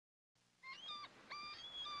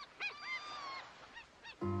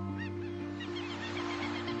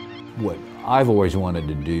What I've always wanted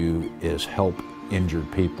to do is help injured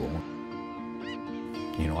people.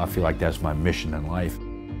 You know, I feel like that's my mission in life.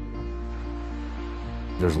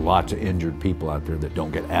 There's lots of injured people out there that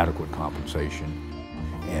don't get adequate compensation,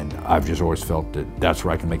 and I've just always felt that that's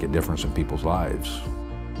where I can make a difference in people's lives.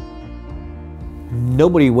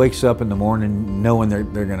 Nobody wakes up in the morning knowing they're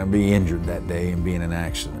going to be injured that day and be in an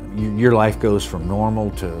accident. Your life goes from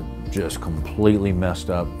normal to just completely messed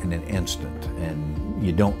up in an instant, and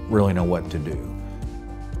you don't really know what to do.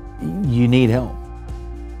 You need help.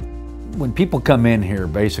 When people come in here,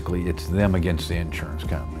 basically it's them against the insurance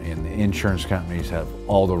company, and the insurance companies have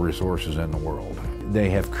all the resources in the world. They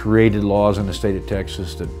have created laws in the state of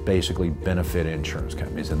Texas that basically benefit insurance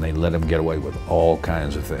companies, and they let them get away with all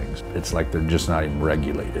kinds of things. It's like they're just not even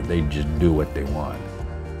regulated. They just do what they want.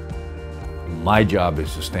 My job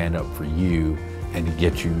is to stand up for you and to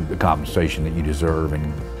get you the compensation that you deserve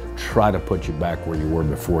and try to put you back where you were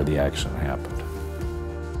before the accident happened.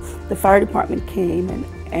 The fire department came,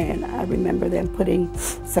 and I remember them putting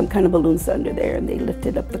some kind of balloons under there, and they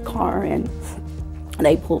lifted up the car and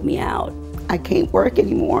they pulled me out. I can't work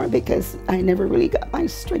anymore because I never really got my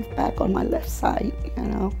strength back on my left side, you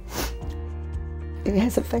know. It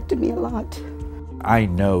has affected me a lot. I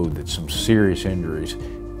know that some serious injuries,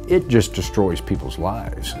 it just destroys people's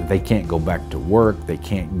lives. They can't go back to work, they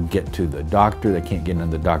can't get to the doctor, they can't get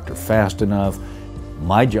into the doctor fast enough.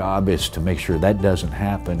 My job is to make sure that doesn't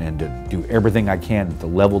happen and to do everything I can to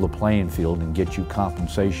level the playing field and get you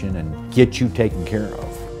compensation and get you taken care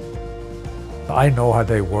of. I know how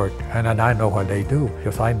they work, and I know what they do,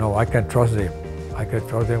 because I know I can trust them. I can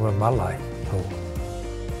trust them with my life. So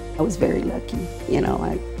I was very lucky, you know,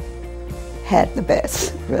 I had the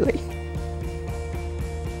best, really.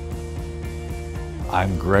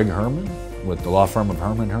 I'm Greg Herrman with the law firm of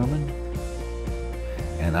Herrman Herrman,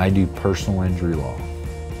 and I do personal injury law.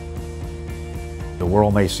 The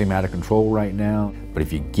world may seem out of control right now, but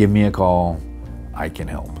if you give me a call, I can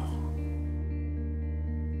help.